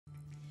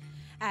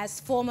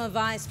As former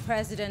Vice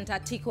President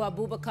Atiku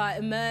Abubakar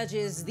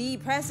emerges the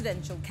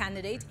presidential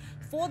candidate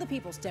for the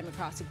People's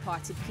Democratic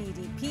Party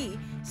 (P.D.P),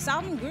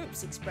 some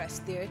groups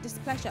expressed their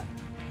displeasure.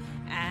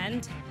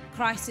 And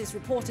crisis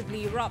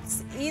reportedly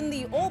erupts in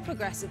the All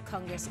Progressive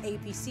Congress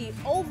 (APC)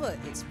 over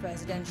its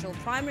presidential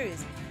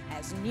primaries,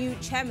 as new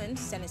chairman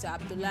Senator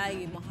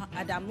Abdullahi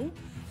Adamu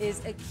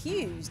is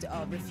accused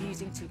of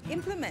refusing to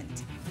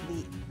implement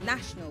the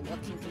National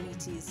Working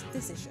Committee's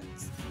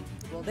decisions.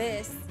 Well,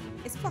 this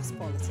is Plus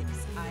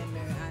Politics. I'm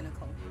Mary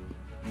Anacol.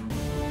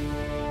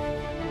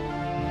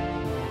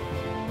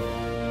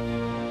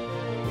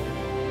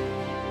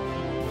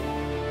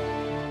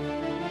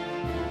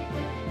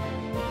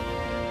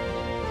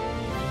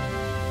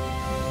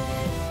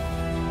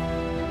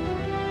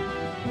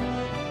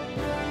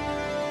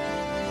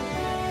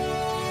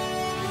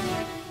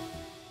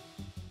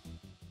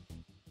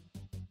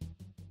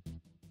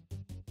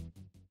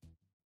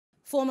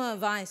 Former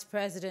Vice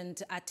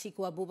President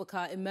Atiku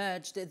Abubakar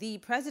emerged the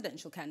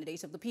presidential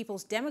candidate of the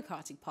People's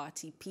Democratic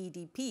Party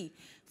 (PDP)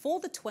 for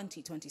the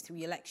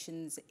 2023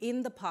 elections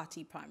in the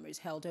party primaries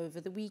held over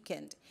the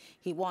weekend.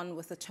 He won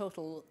with a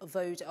total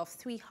vote of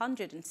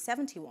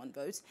 371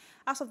 votes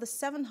out of the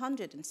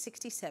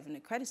 767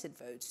 accredited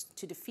votes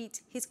to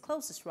defeat his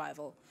closest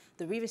rival,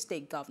 the Rivers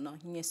State Governor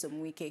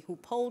Nyesom Wike, who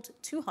polled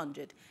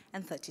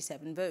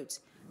 237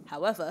 votes.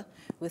 However,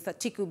 with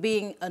Atiku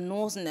being a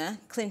northerner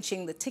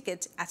clinching the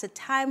ticket at a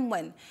time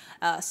when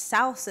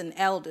southern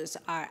elders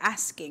are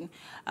asking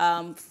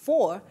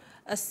for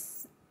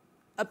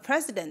a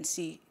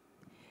presidency,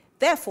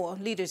 therefore,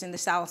 leaders in the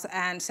South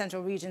and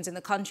Central regions in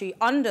the country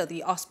under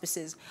the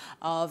auspices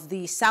of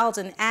the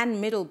Southern and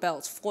Middle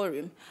Belt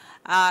Forum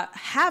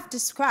have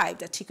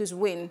described Atiku's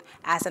win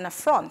as an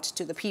affront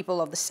to the people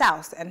of the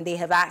South, and they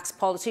have asked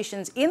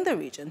politicians in the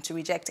region to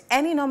reject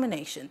any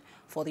nomination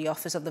for the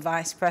office of the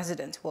Vice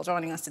President. Well,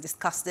 joining us to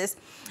discuss this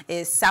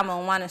is Samuel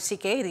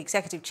Wanosike, the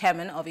Executive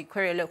Chairman of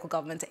Ikwere Local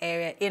Government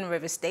Area in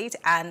Rivers State,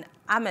 and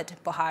Ahmed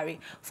Buhari,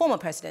 former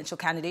presidential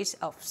candidate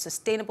of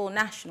Sustainable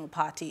National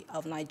Party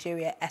of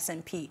Nigeria,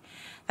 SNP.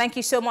 Thank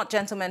you so much,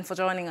 gentlemen, for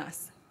joining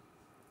us.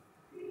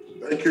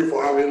 Thank you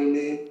for having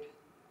me.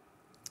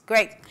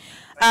 Great.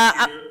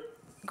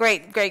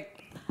 Great.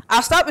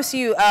 I'll start with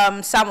you,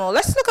 Samuel.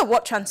 Let's look at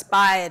what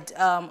transpired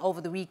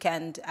over the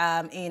weekend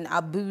in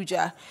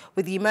Abuja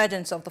with the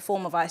emergence of the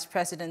former Vice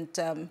President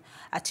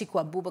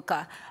Atiku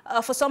Abubakar.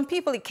 For some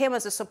people, it came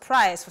as a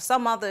surprise. For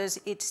some others,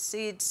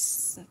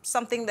 it's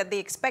something that they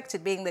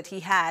expected, being that he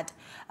had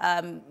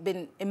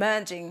been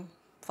emerging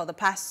for the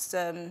past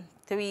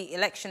 3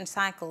 election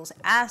cycles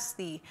as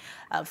the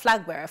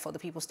flag bearer for the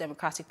People's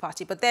Democratic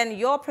Party. But then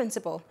your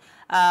principal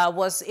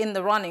was in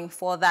the running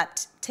for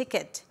that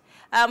ticket.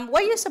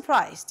 Were you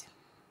surprised?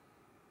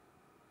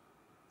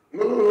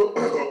 No.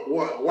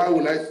 Why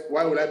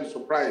would I be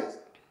surprised?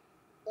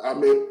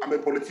 I'm a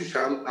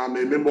politician. I'm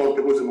a member of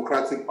the People's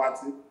Democratic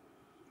Party.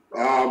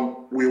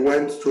 We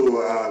went to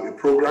a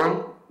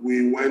program.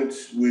 We went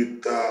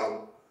with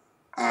our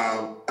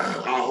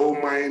whole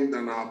mind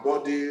and our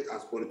body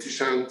as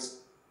politicians.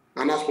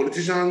 And as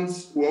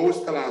politicians, we always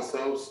tell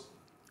ourselves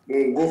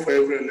when we go for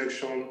every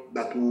election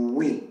that we will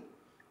win.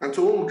 And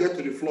so when we get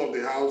to the floor of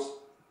the House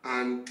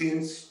and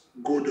things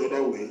go the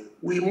other way,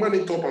 we man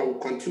it up and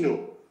we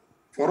continue.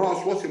 For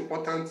us, what's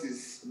important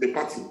is the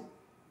party.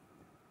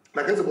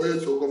 Like as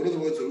Governor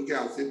Oke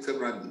has said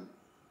severally,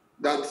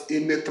 that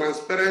in a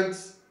transparent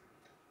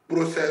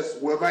process,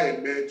 whoever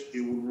emerged,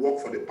 he would work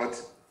for the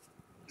party.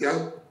 He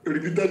has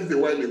repeated it a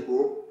while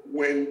ago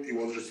when he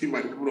was received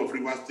by the people of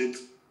Rivers State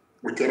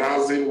with a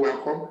rousing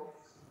welcome.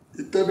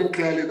 He told them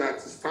clearly that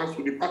he stands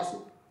with the party,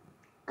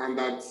 and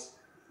that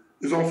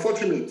it's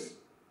unfortunate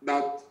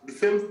that the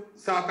same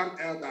certain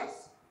elders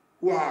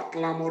who are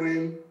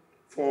clamoring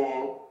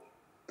for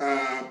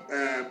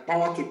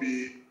power to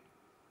be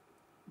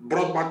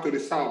brought back to the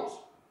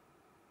South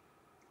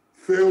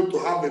fail to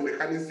have a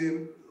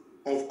mechanism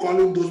of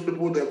calling those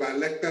people they were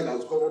elected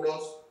as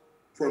governors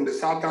from the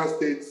southern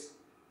states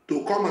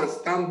to come and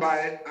stand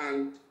by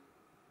and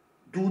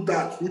do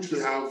that which they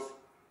have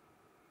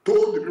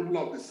told the people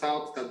of the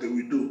South that they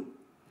will do.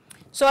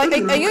 So are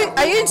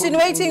you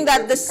insinuating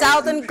that the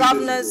southern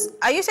governors,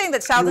 are you saying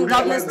that southern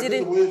governors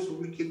didn't? The ways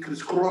we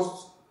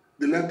crisscrossed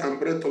the length and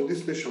breadth of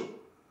this nation.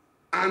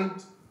 And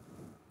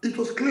it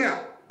was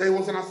clear that he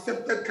was an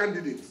accepted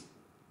candidate,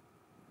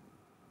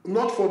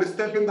 not for the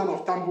stepping down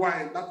of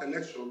Tambuwa in that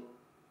election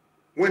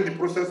when the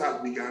process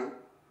had begun.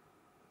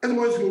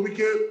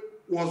 Wike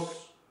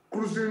was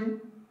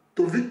cruising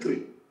to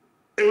victory.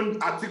 Even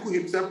Atiku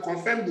himself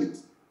confirmed it.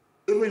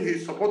 Even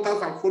his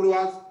supporters and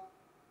followers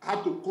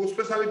had to go,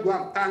 especially go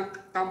and thank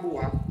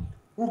Tambuwa,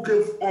 who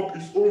gave up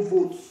his own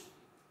votes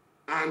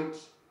and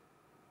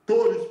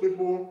told his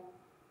people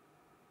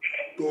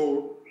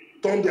to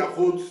turn their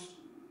votes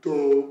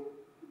to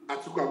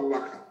Atiku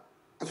Abubakar.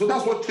 And so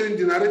that's what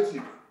changed the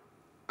narrative.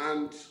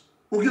 And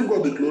we give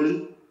God the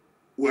glory.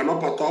 We are not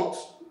perturbed.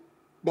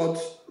 But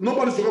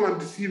nobody should come and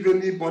deceive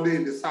anybody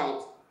in the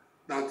South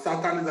that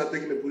Satan is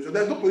taking a position.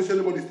 There's no position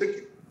anybody's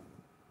taking.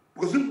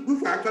 Because if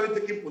we are actually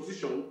taking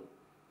position,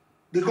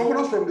 the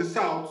governors from the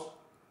South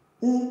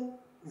who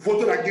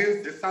voted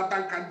against a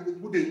certain candidate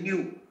who they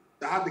knew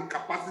that had the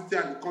capacity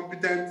and the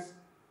competence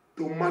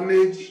to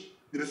manage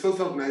the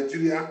resources of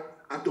Nigeria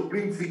and to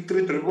bring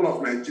victory to the people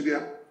of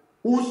Nigeria,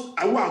 who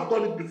have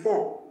done it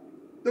before,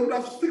 they would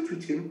have stuck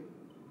with him.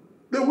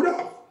 They would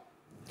have.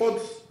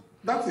 But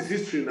that is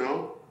history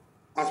now.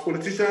 As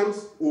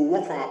politicians, we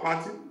work for our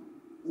party,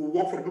 we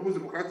work for the People's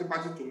Democratic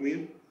Party to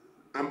win,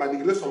 and by the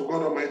grace of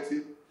God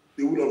Almighty,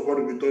 the will of God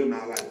will be done in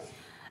our lives.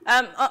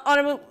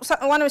 Honourable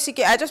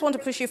Siki, I just want to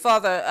push you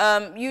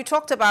further. You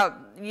talked about,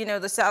 you know,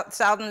 the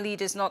Southern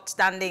leaders not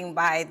standing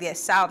by their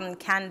Southern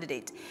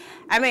candidate.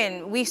 I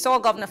mean, we saw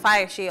Governor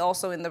Fayose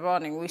also in the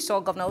running. We saw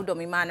Governor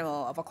Udom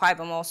Emmanuel of Akwa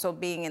Ibom also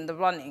being in the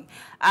running.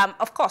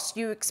 Of course,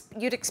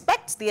 you'd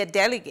expect their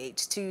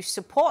delegates to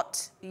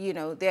support, you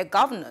know, their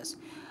governors.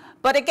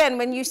 But again,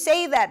 when you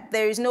say that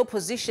there is no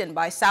position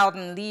by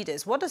Southern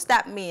leaders, what does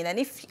that mean? And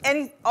if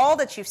all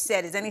that you've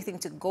said is anything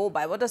to go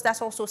by, what does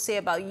that also say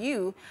about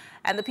you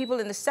and the people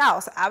in the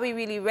South? Are we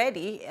really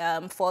ready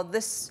for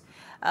this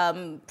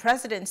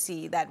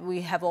presidency that we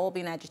have all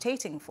been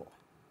agitating for?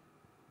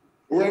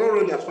 We are not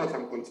ready as far as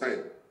I'm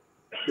concerned,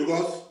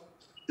 because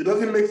it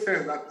doesn't make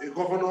sense that a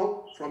governor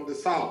from the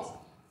South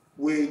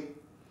will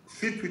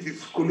sit with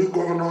his colleague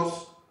governors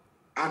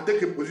and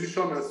take a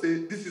position and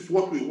say, this is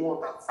what we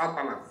want as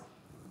Southerners.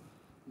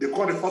 They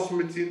called the first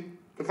meeting.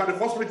 In fact, the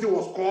first meeting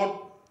was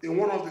called in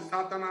one of the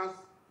Southerners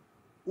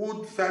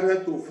who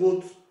decided to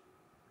vote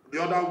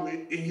the other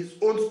way in his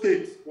own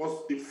state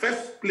was the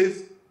first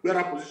place where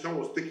that position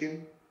was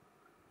taken.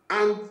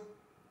 And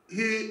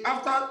he,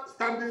 after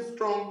standing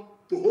strong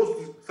to host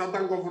the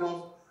Southern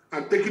governors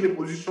and taking a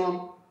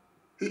position,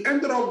 he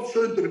ended up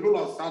showing to the people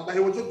of South that he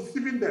was just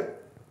deceiving them.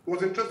 He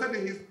was interested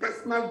in his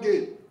personal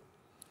gain.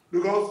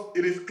 Because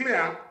it is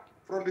clear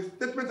from the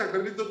statement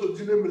accredited to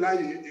Jine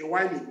Milaye a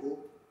while ago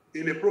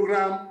in a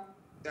program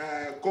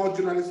called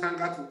Journalist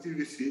Hangout in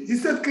TVC, he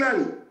said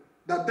clearly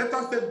that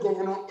Delta State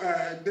Governor,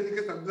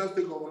 delegates and Delta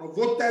State Governor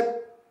voted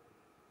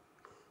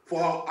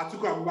for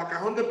Atiku Abubakar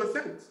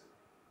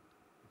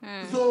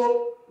 100%.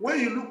 So when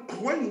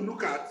you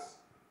look at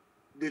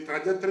the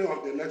trajectory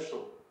of the election,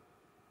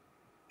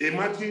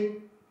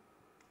 imagine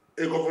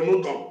a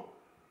Governor Dom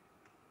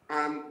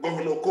and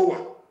Governor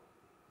Kowa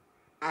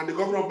and the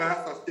governor of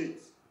Bayelsa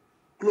State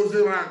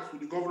closing ranks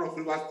with the governor of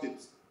Rivers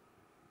State.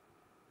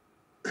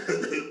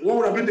 What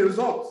would have been the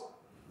result?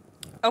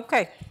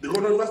 Okay. The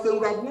governor of Rivers State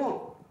would have won.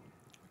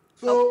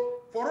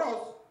 So for us,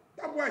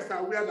 that boy is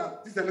aware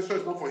that this election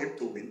is not for him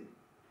to win.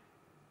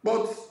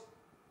 But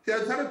he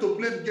has decided to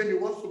play the game he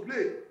wants to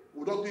play.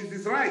 It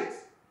is right.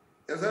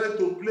 He has decided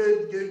to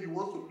play the game he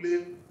wants to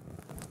play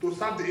to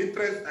serve the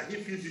interest that he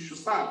feels he should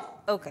serve.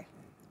 Okay.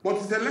 But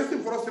it's a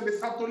lesson for us in the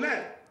South to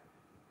learn.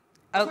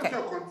 Okay. As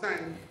far as you're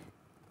concerned,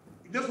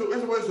 just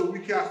as a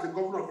week as the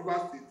governor of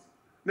Rivers State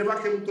never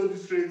came into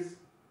this race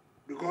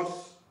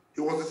because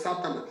he was a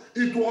Southerner.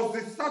 It was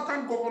the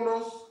Southern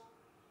governors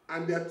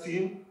and their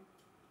team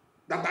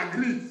that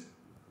agreed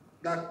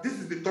that this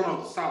is the turn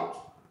of the South.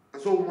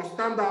 And so we must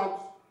stand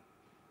out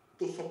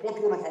to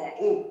support one of our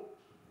own.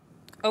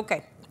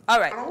 Okay. All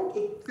right. And I want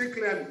to say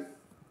clearly,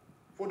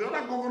 for the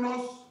other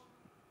governors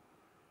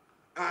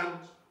and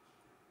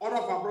all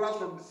of our brothers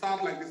from the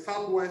South, like the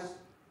Southwest,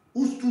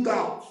 who stood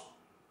out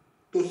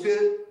to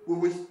say, we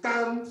will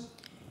stand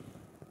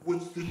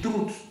with the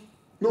truth.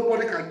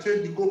 Nobody can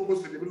change the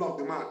goalposts in the middle of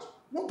the match. I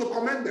want to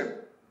commend them.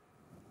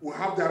 We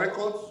have their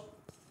records,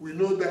 we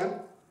know them,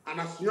 and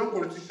as young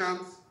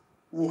politicians,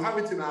 we will have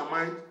it in our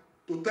mind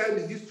to tell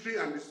the history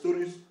and the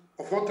stories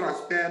of what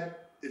transpired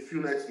a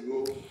few nights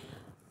ago.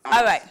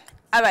 All right.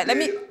 All right, let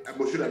me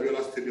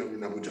Stadium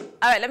in Abuja.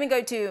 All right, let me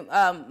go to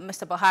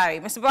Mr.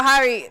 Buhari. Mr.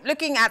 Buhari,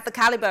 looking at the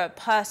caliber of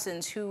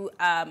persons who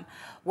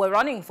were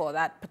running for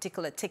that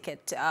particular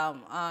ticket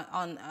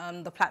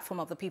on the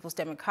platform of the People's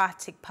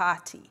Democratic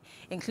Party,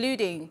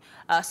 including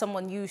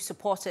someone you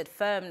supported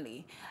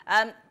firmly,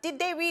 did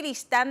they really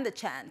stand a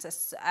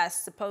chance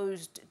as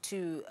opposed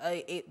to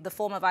the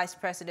former vice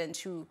president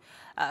who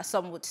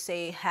some would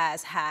say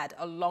has had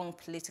a long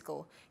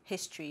political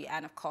history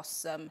and, of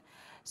course,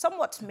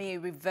 somewhat may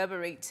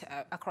reverberate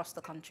across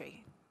the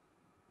country?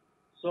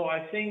 So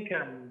I think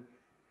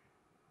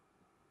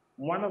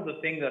one of the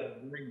things that's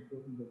very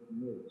important to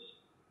note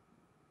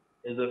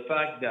is the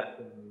fact that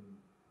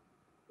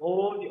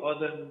all the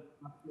other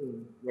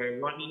parties were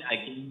running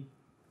against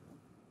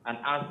an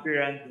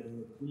aspirant that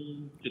has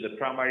been to the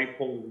primary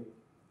poll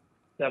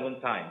 7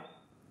 times.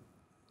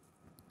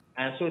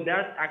 And so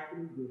that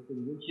actually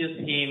distinguishes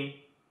him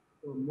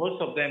from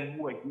most of them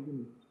who were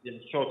given the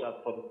shot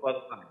at for the first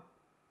time.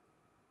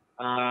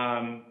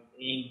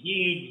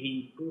 Indeed,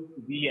 he proved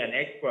to be an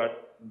expert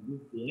in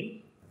this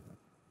game,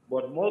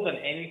 but more than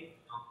anything,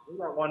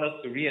 what I want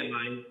us to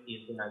realize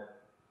is that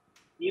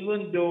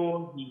even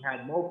though he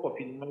had more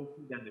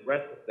popularity than the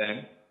rest of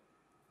them,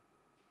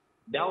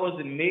 that was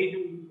the major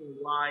reason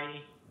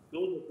why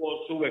those of us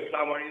who were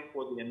clamoring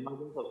for the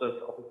emergence of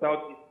the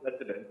Southeast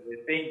president were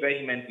saying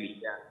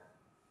vehemently that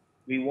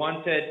we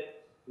wanted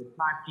the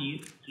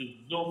parties to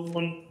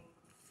zone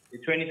the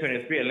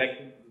 2023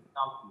 election to the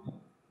Southeast,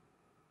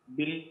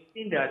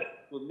 believing that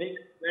it will make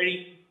it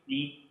very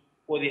easy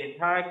for the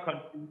entire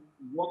country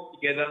to work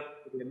together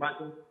for the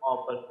emergence of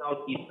a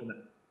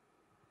Southeasterner.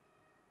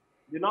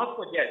 Do not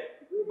forget,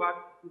 to go back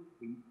to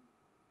history,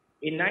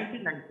 in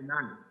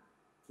 1999,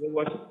 there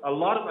was a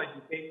lot of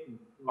agitation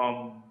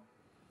from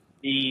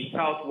the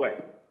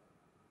Southwest.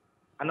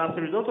 And as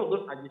a result of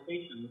those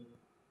agitations,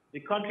 the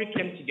country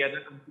came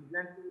together and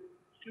presented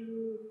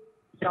two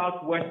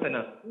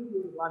Southwesterners,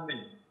 two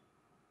women,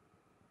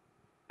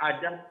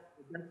 at that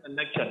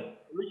election,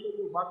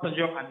 Olusegun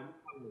Obasanjo and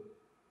Atiku.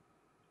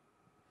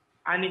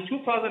 And in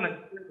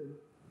 2007,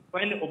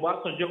 when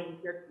Obasanjo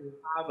wanted to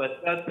have a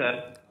third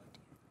term,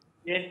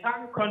 the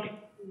entire country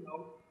came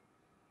out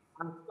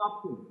and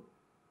stopped him,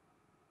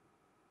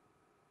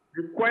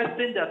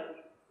 requesting that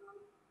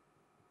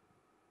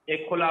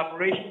a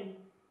collaboration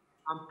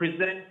and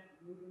present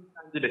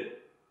candidates.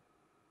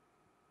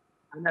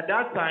 And at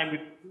that time, we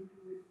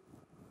presented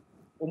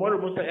Umaru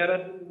Musa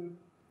Yar'Adua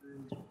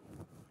and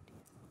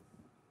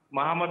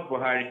Muhammad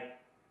Buhari.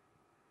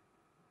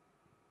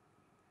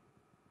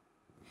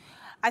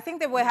 I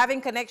think that we're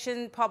having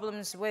connection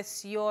problems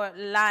with your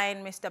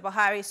line, Mr.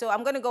 Buhari. So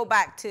I'm going to go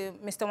back to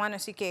Mr.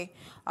 Wanosike,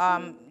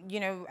 you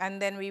know, and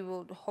then we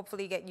will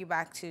hopefully get you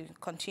back to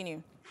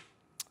continue.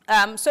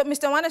 So,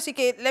 Mr.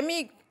 Wanosike, let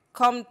me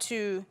come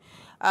to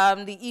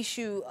the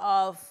issue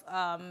of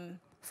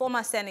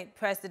former Senate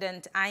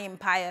President Ayim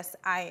Pius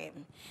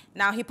Ayim.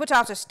 Now, he put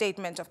out a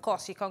statement. Of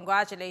course, he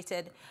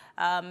congratulated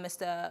former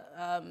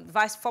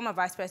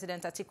Vice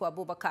President Atiku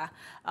Abubakar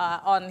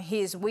on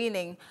his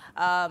winning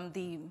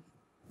the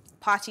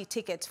party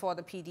tickets for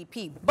the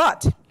P.D.P.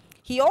 But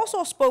he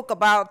also spoke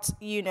about,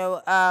 you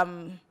know,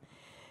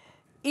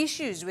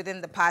 issues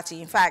within the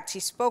party. In fact, he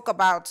spoke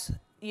about,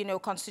 you know,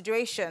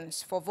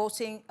 considerations for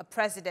voting a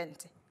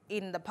president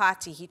in the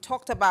party. He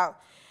talked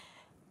about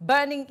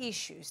burning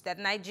issues, that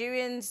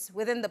Nigerians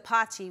within the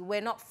party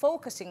were not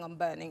focusing on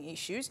burning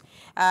issues.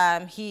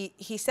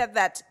 He said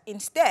that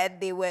instead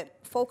they were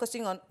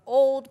focusing on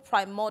old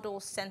primordial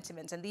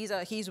sentiments, and these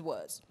are his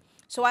words.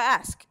 So I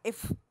ask,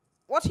 if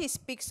what he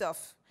speaks of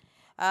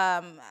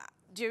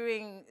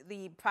during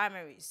the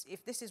primaries,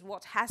 if this is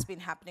what has been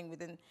happening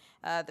within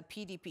the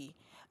P.D.P,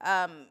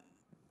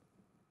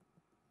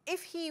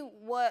 if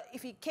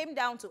he came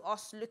down to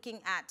us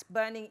looking at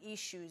burning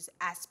issues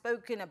as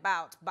spoken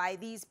about by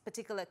these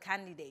particular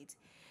candidates,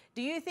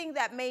 do you think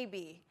that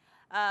maybe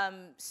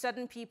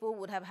certain people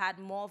would have had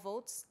more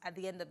votes at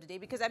the end of the day?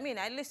 Because, I mean,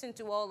 I listened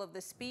to all of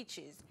the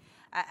speeches,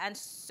 and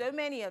so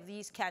many of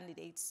these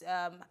candidates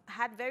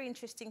had very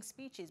interesting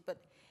speeches. But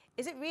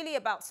is it really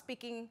about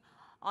speaking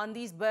on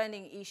these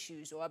burning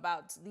issues, or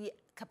about the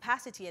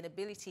capacity and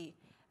ability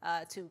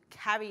to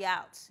carry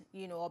out,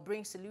 you know, or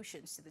bring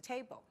solutions to the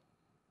table?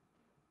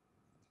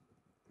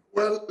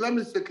 Well, let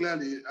me say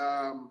clearly,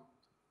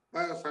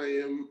 Pius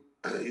Ayim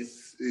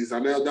is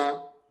an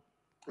elder,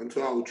 and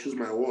so I will choose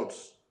my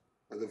words.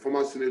 As a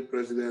former Senate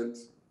President,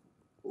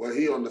 where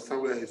he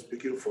understands where he's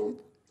speaking from.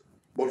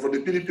 But for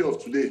the P.D.P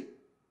of today,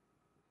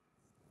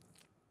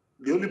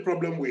 the only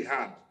problem we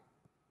had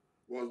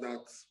was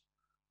that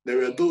there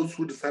were those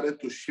who decided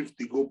to shift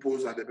the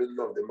goalposts at the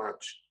middle of the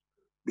match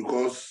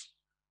because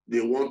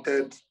they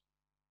wanted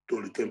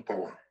to retain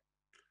power.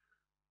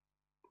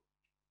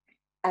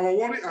 Our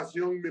worry as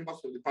young members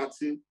of the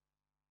party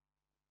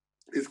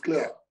is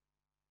clear.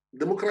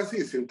 Democracy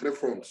is in three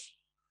fronts: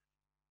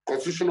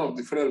 Constitution of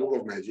the Federal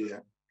Republic of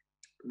Nigeria,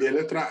 the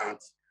Electoral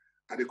Act,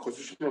 and the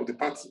Constitution of the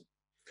party.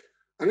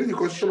 And if the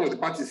Constitution of the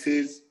party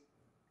says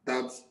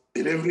that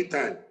in every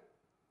time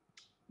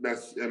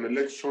there's an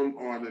election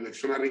or an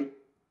electionary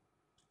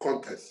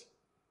contest,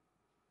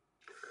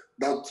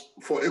 that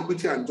for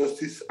equity and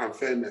justice and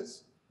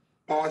fairness,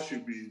 power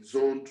should be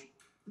zoned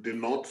the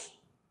north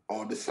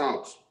or the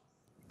south.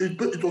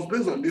 It was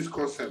based on this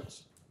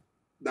concept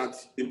that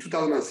in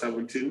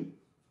 2017,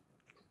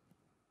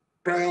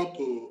 prior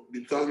to the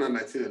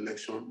 2019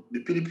 election, the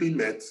P.D.P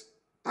met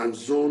and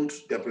zoned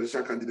their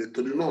presidential candidate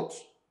to the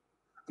north.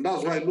 And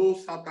that's why no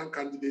certain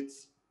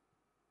candidates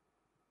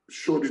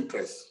showed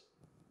interest.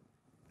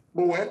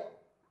 But well,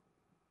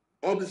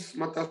 all these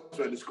matters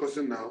we're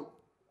discussing now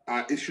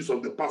are issues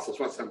of the past as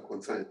far as I'm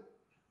concerned.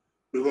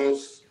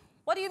 Because...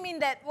 What do you mean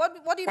that,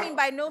 what do you mean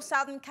by no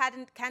southern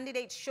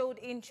candidates showed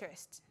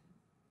interest?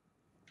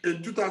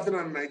 In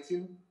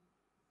 2019,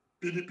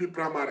 P.D.P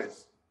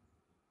primaries,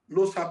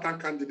 no certain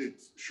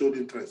candidates showed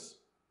interest.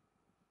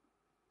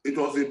 It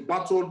was a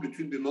battle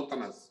between the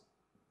Northerners.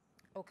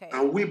 Okay.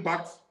 And we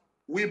backed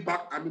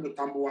Ahmed.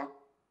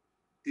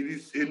 It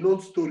is a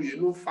known story, a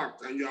known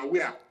fact, and you are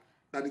aware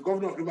that the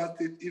governor of Rivers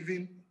State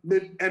even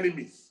made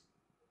enemies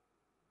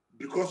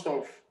because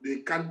of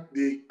the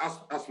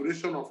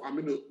aspiration of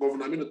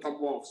Governor Ahmed of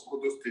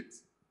Sokoto State.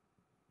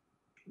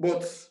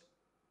 But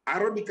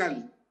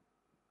ironically,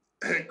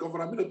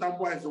 Governor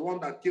Ahmed is the one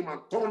that came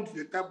and turned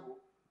the table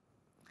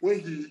when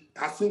he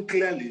has seen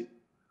clearly,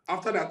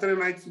 after the 3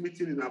 nights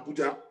meeting in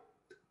Abuja,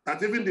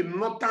 that even the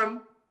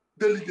northern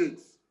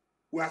delegates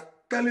we are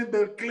telling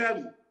them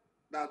clearly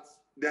that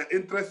their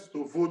interest is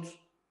to vote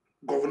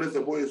Governor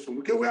Zeboyesun.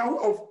 Okay, we are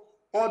aware of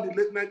all the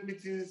late night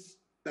meetings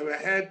that were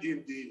held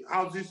in the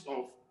houses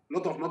of a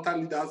lot of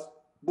northern leaders,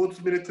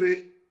 both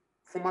military,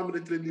 former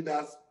military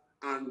leaders,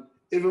 and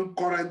even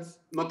current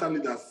northern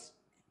leaders,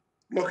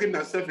 locking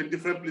themselves in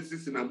different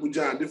places in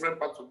Abuja and different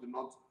parts of the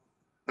north,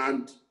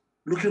 and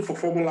looking for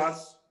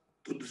formulas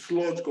to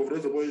dislodge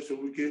Governor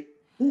Zeboyesun,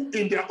 who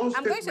in their own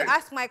I'm going to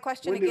ask my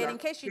question again in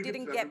case you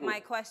didn't get my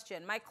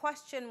question. My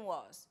question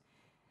was,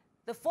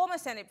 the former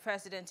Senate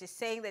president is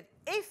saying that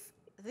if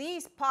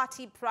these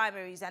party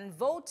primaries and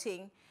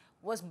voting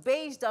was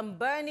based on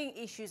burning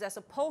issues as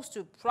opposed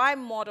to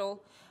prime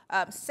model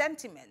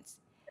sentiments,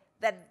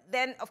 that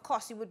then, of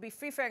course, it would be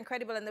free, fair, and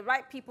credible, and the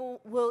right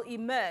people will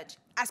emerge.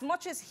 As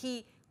much as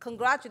he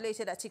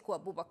congratulated Atiku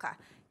Abubakar,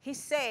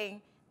 he's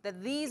saying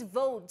that these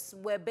votes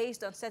were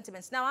based on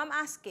sentiments. Now, I'm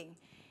asking,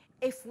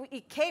 if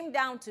it came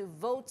down to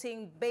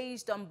voting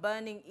based on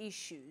burning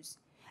issues,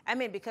 I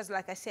mean, because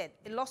like I said,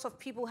 a lot of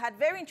people had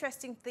very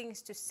interesting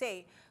things to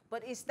say,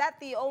 but is that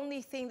the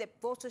only thing that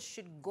voters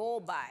should go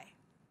by?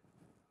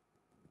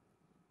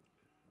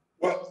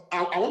 Well,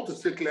 I want to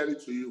say clearly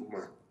to you,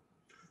 man,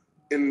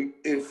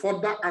 in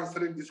further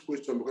answering this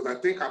question, because I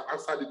think I've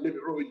answered it, maybe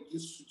Robert, it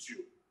didn't suit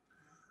you.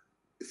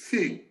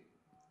 See,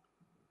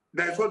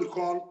 there is what they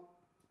call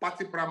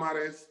party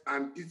primaries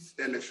and its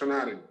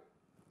electioneering.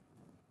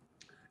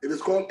 It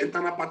is called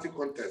internal party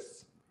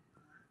contests.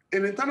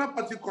 In internal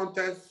party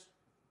contests,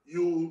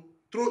 you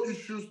throw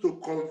issues to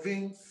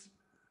convince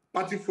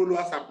party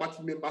followers and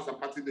party members and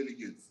party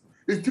delegates.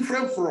 It's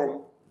different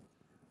from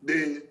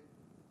the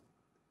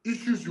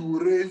issues you will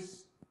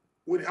raise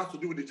when it has to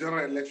do with the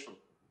general election.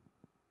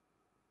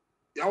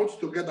 I want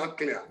you to get that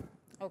clear.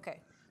 Okay.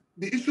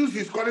 The issues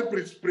he's calling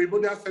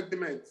primordial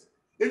sentiments,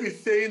 if he's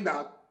saying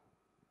that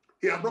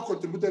he has not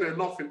contributed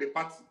enough in the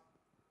party,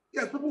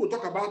 yes, people will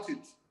talk about it.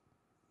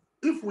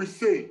 If we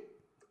say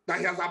that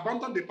he has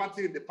abandoned the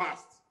party in the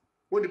past,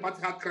 when the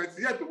party had crisis,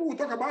 yes, people will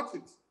talk about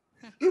it.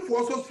 If we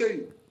also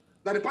say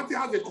that the party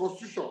has a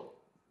constitution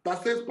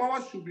that says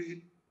power should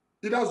be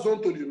either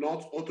zoned to the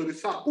north or to the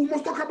south, we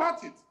must talk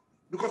about it.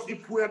 Because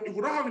if we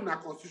don't have it in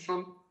our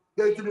constitution,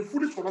 then it will be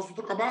foolish for us to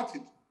talk about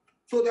it.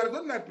 So there is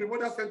not like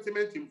primordial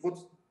sentiment in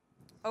voting.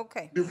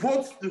 Okay. The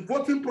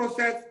voting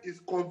process is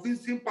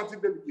convincing party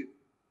delegates,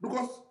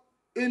 because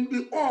in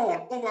the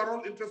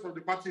overall interest of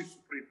the party is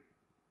supreme.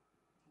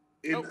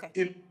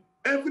 In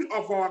every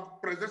of our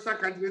presidential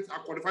candidates are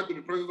qualified to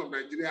be president of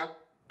Nigeria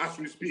as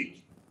we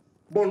speak.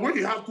 But when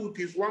you have two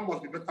things, one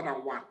must be better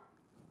than one.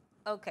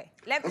 Okay.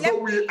 So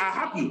we are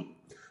happy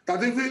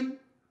that even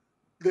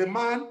the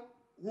man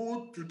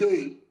who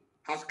today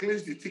has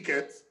clinched the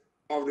ticket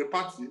of the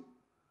party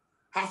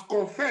has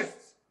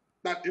confessed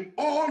that in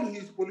all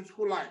his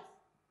political life,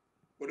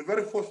 for the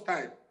very first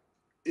time,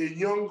 a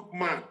young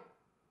man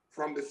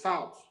from the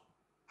south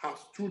has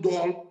stood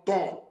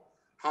tall,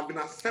 have been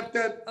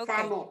accepted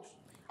far north,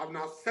 have been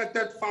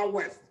accepted far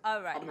west,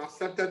 have been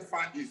accepted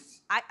far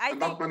east.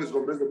 And that man is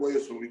going to bring the boy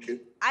so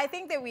wicked. I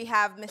think that we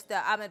have Mr.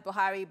 Ahmed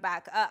Buhari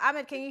back.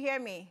 Ahmed, can you hear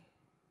me?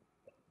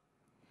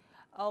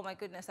 Oh my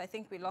goodness, I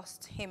think we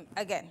lost him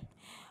again.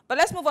 But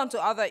let's move on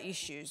to other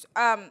issues.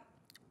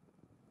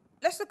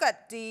 Let's look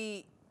at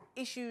the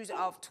issues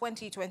of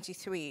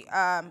 2023.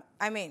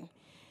 I mean,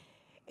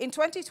 in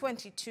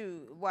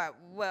 2022,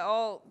 we're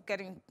all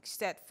getting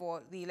set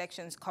for the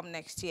elections come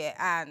next year.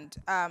 And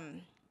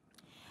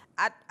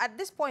at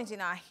this point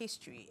in our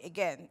history,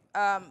 again,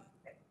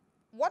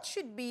 what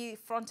should be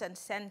front and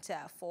center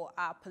for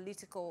our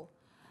political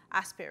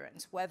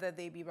aspirants, whether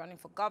they be running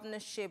for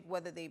governorship,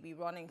 whether they be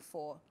running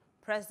for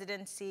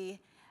presidency,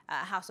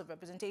 House of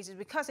Representatives?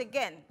 Because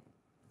again,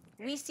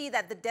 we see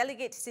that the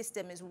delegate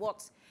system is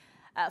what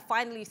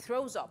finally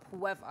throws up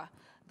whoever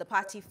the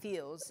party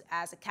feels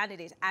as a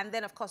candidate. And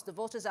then, of course, the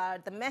voters are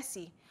at the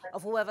mercy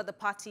of whoever the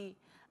party,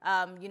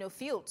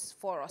 fields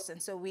for us.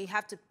 And so we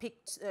have to pick,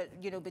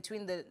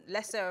 between the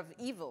lesser of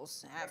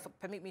evils,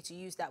 permit me to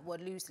use that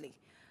word loosely.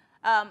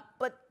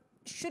 But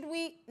should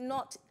we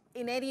not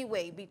in any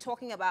way be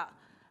talking about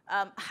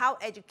how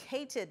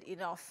educated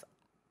enough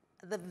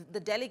the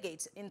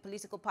delegates in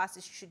political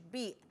parties should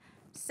be,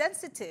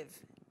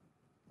 sensitive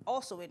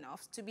also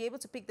enough to be able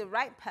to pick the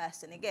right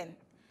person, again,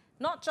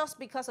 not just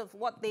because of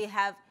what they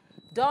have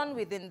done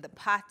within the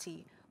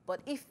party, but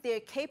if they're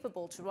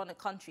capable to run a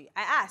country?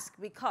 I ask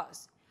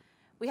because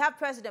we have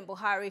President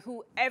Buhari,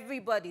 who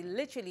everybody,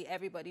 literally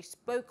everybody,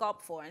 spoke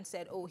up for and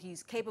said, oh,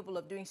 he's capable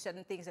of doing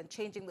certain things and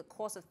changing the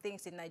course of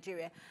things in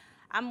Nigeria.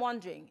 I'm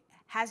wondering,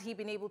 has he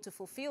been able to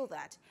fulfill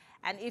that?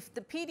 And if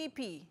the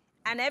PDP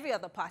and every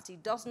other party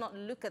does not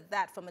look at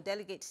that from a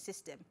delegate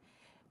system,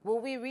 will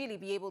we really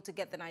be able to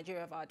get the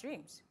Nigeria of our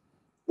dreams?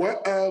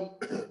 Well,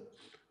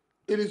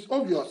 it is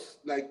obvious,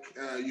 like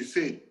you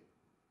said,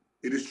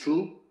 it is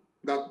true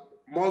that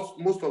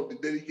most of the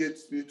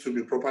delegates need to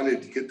be properly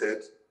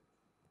educated,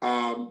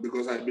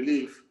 because I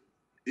believe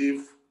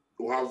if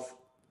you have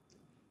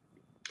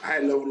high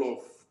level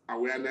of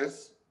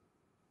awareness,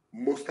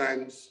 most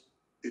times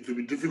it will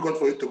be difficult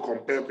for you to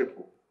compare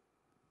people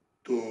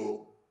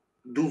to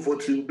do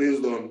voting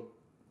based on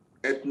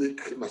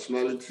ethnic,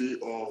 nationality,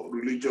 or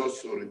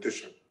religious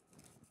orientation.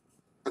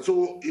 And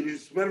so it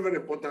is very, very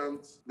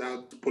important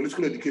that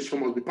political education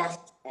must be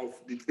part of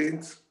the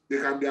things. They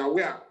can be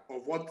aware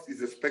of what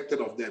is expected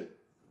of them.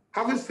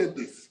 Having said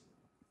this,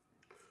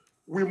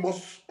 we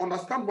must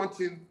understand one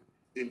thing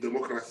in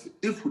democracy.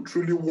 If we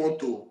truly want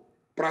to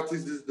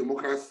practice this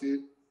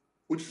democracy,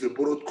 which is a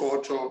borrowed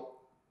culture,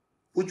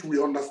 which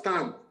we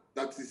understand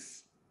that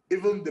is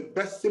even the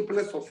best,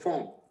 simplest of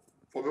form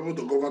for people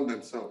to govern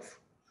themselves,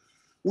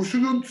 we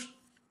shouldn't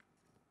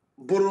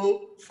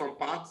borrow some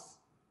parts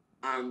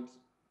and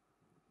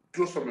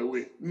throw some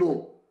away.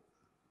 No.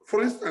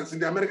 For instance, in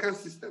the American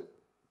system,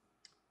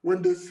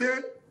 when they say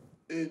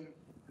in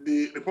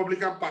the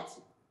Republican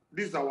Party,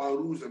 these are our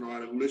rules and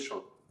our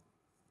regulations,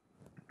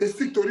 they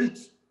stick to it.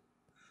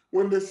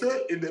 When they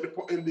say in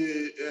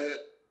the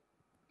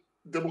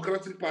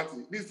Democratic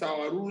Party, these are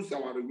our rules,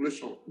 our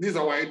regulations, these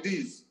are our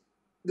ideas,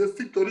 they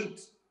stick to it.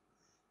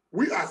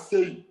 We are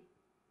saying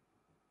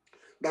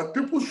that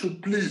people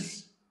should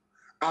please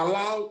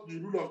allow the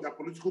rule of their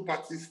political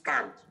party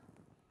stand.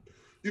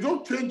 You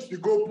don't change the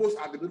goalposts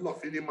at the middle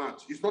of any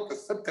match. It's not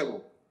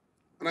acceptable.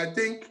 And I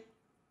think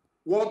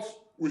what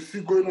we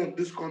see going on in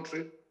this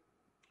country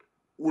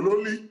will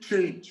only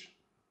change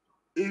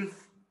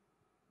if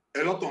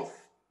a lot of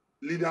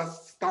leaders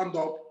stand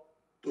up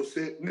to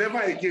say, never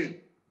again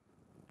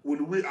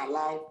will we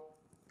allow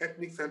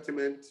ethnic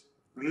sentiment,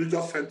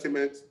 religious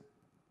sentiment,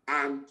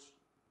 and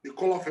the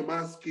color of a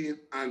man's skin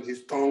and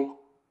his tongue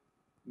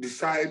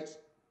decide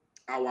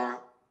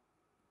our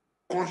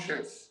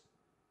conscience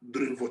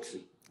during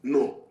voting.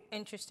 No.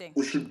 Interesting.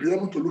 We should be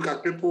able to look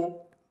at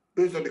people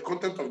based on the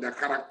content of their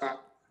character,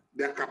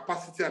 their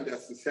capacity and their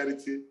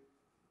sincerity.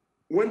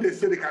 When they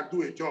say they can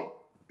do a job,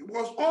 it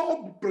was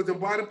all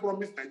President Buhari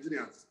promised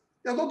Nigerians.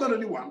 He has not done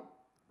any one.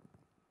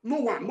 No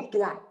one, not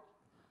one.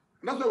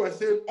 And that's why we're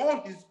saying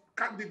all his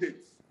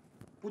candidates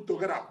put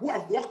together who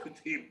have worked with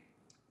him,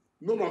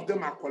 none of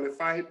them are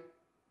qualified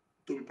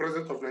to be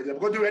president of Nigeria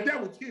because they were there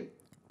with him.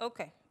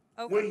 Okay.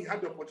 When he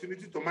had the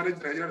opportunity to manage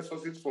Nigerian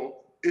resources for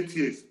 8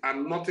 years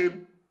and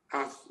nothing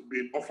has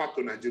been offered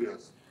to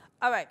Nigerians.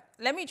 All right.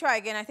 Let me try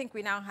again. I think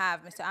we now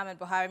have Mr. Ahmed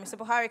Buhari. Mr.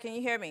 Buhari, can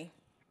you hear me?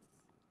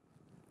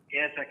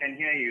 Yes, I can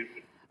hear you.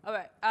 All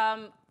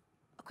right.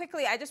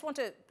 Quickly, I just want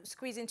to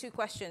squeeze in two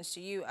questions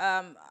to you.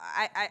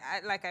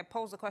 I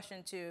posed the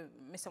question to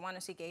Mr.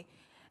 Wanosike.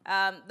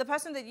 The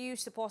person that you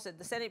supported,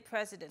 the Senate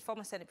President,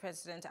 former Senate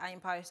President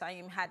Ayim Paris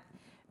Ayim, had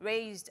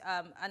raised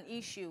an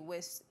issue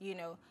with,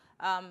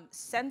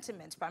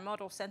 sentiments,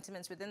 primordial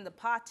sentiments within the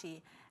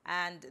party,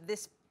 and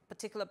this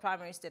particular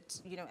primaries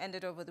that,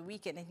 ended over the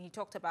weekend, and he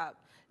talked about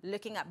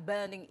looking at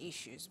burning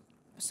issues.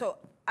 So,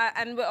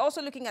 and we're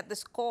also looking at the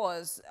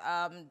scores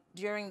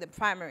during the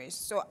primaries.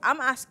 So I'm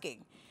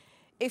asking,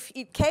 if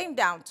it came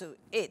down to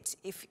it,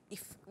 if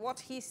what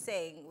he's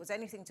saying was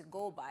anything to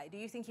go by, do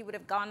you think he would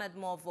have garnered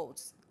more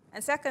votes?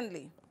 And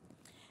secondly,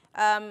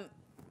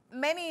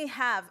 many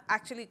have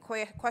actually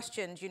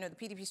questioned, the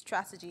P.D.P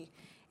strategy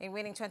in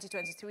winning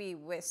 2023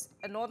 with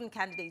a northern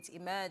candidate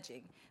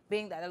emerging,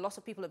 being that a lot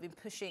of people have been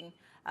pushing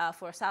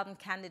for a southern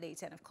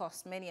candidate, and of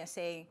course many are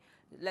saying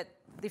let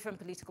different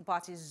political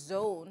parties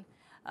zone,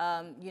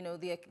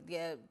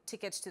 their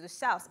tickets to the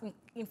south.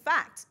 In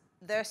fact,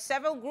 there are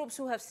several groups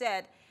who have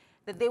said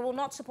that they will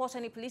not support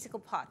any political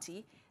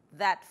party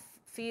that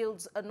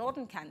fields a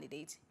northern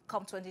candidate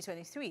come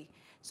 2023.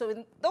 So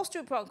in those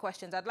two-pronged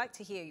questions, I'd like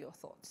to hear your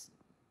thoughts.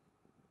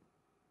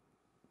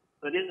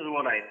 So this is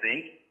what I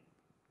think.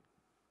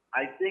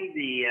 I think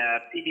the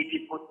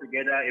P.D.P put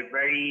together a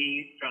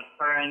very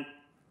transparent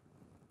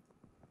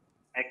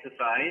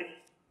exercise.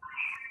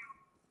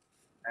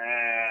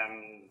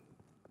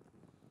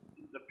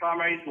 The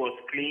primaries was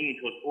clean,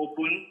 it was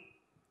open.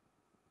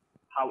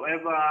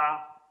 However,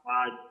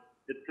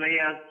 the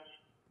players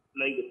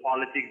played the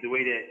politics the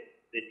way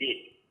they did.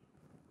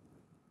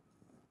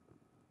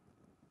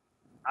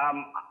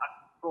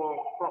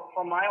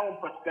 From my own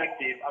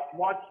perspective, as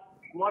much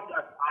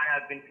as I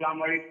have been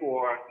clamoring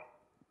for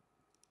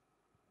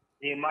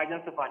the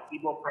emergence of an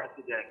Igbo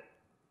president,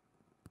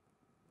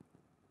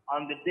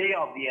 on the day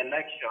of the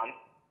election,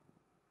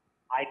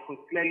 I could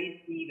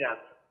clearly see that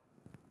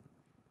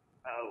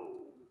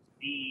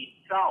the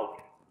South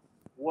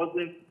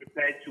wasn't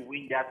prepared to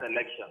win that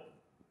election.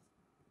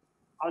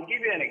 I'll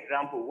give you an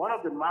example. One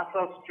of the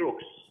master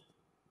strokes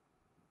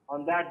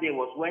on that day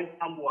was when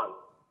someone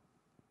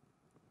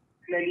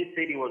clearly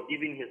said he was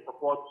giving his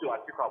support to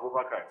Atiku.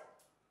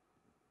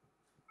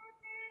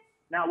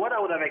 Now, what I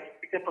would have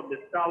expected from the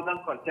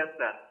southern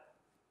contestants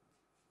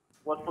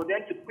was for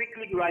them to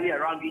quickly rally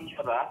around each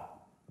other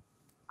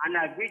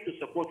and agree to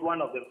support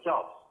one of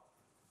themselves.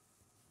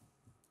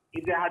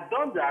 If they had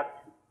done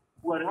that,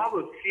 we would have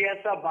a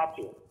fiercer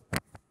battle.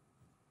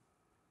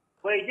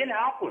 But it didn't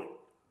happen.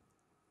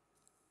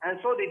 And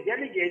so the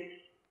delegates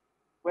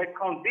were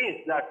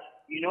convinced that,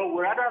 we'd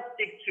rather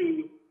stick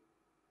to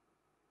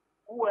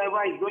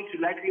whoever is going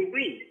to likely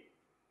win.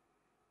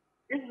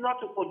 this is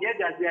not to forget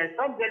that there are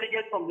some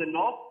delegates from the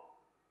north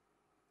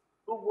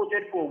who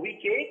voted for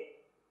Wike.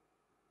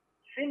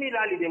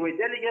 Similarly, there were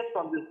delegates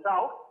from the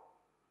south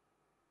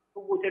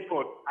who voted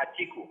for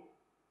Atiku.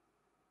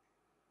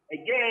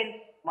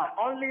 Again, my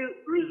only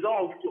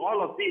resolve to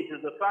all of this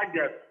is the fact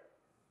that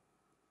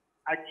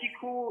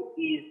Atiku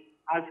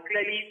has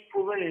clearly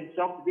proven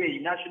himself to be a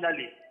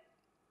nationalist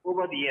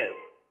over the years.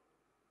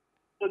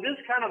 So this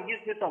kind of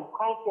gives me some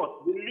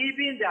comfort,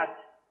 believing that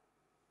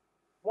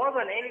more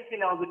than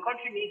anything else, the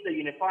country needs a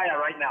unifier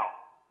right now.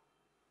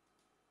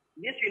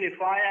 This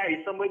unifier is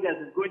somebody that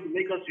is going to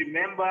make us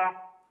remember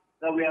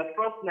that we are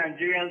first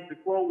Nigerians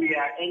before we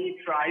are any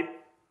tribe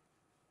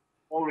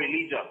or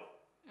religion.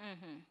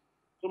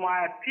 So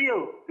my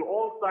appeal to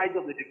all sides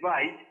of the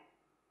divide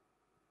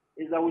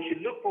is that we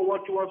should look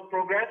forward towards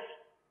progress,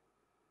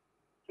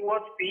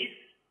 towards peace,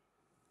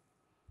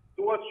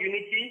 towards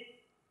unity,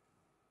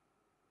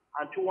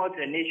 and towards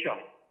a nation.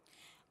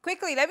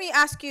 Quickly, let me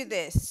ask you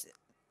this.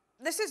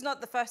 This is not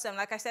the first time,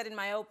 like I said in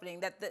my opening,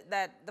 that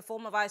the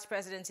former vice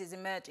president is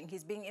emerging.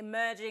 He's been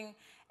emerging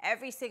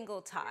every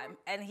single time,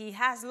 and he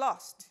has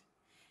lost.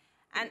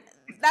 And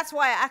that's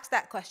why I asked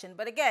that question.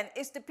 But again,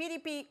 is the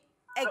PDP,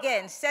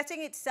 again,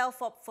 setting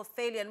itself up for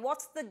failure? And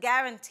what's the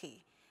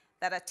guarantee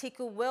that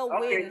Atiku will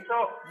win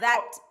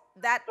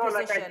that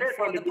position like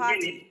for the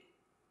party?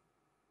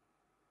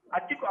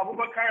 Atiku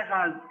Abubakar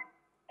has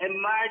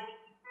emerged,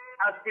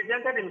 has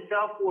presented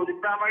himself for the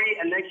primary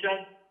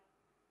election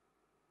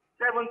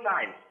 7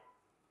 times.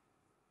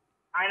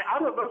 And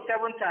out of those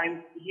 7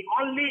 times, he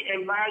only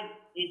emerged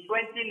in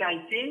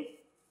 2019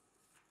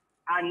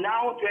 and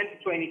now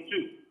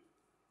 2022.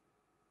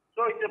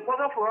 So it's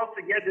important for us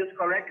to get this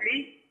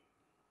correctly,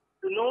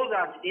 to know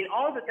that in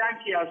all the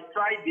times he has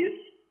tried this,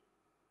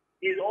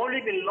 he's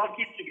only been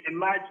lucky to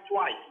emerge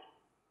twice.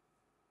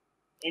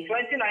 In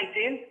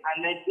 2019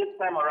 and then this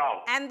time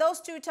around. And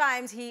those 2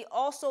 times, he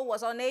also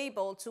was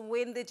unable to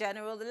win the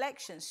general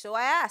elections. So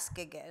I ask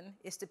again,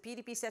 is the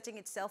PDP setting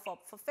itself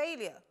up for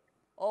failure?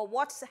 Or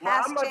what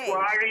has Ahmed changed?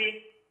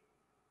 Buhari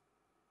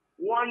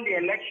won the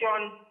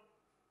election,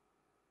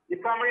 the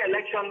primary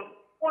election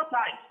 4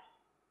 times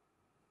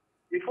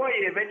before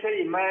he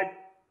eventually emerged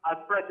as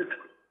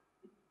president.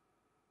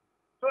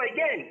 So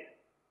again,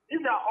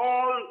 these are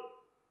all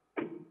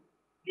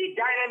the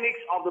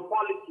dynamics of the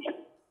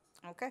policy.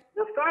 Okay.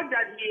 The fact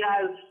that he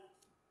has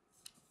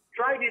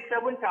tried it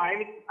 7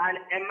 times and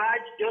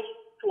emerged just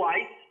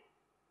twice,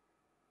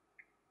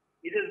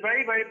 it is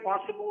very, very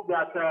possible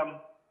that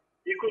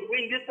he could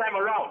win this time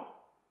around.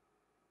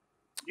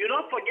 Do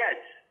not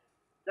forget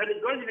that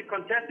it's going to be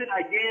contested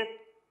against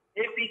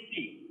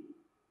APC.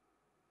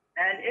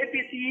 And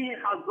APC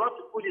has got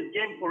to put his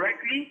game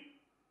correctly.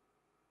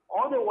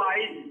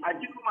 Otherwise,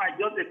 Atiku might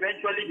just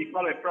eventually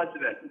become a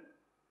president.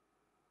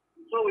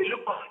 So we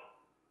look for.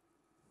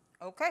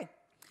 Okay.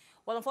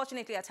 Well,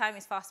 unfortunately, our time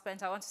is fast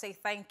spent. I want to say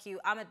thank you.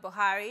 Ahmed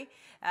Buhari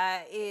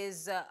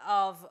is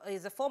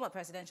a former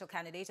presidential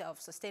candidate of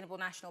Sustainable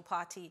National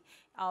Party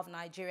of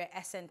Nigeria,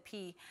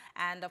 SNP.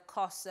 And, of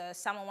course,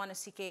 Samuel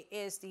Wanusike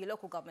is the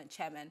local government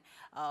chairman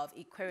of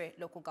Ikwere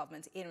local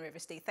government in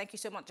Rivers State. Thank you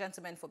so much,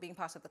 gentlemen, for being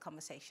part of the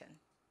conversation.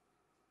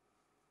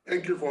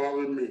 Thank you for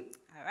having me.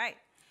 All right.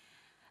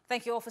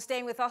 Thank you all for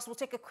staying with us. We'll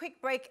take a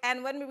quick break,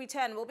 and when we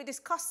return, we'll be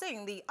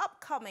discussing the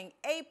upcoming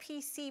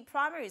APC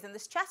primaries and the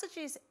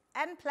strategies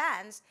and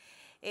plans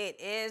it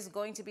is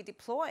going to be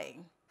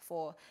deploying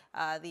for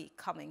the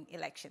coming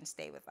election.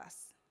 Stay with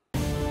us.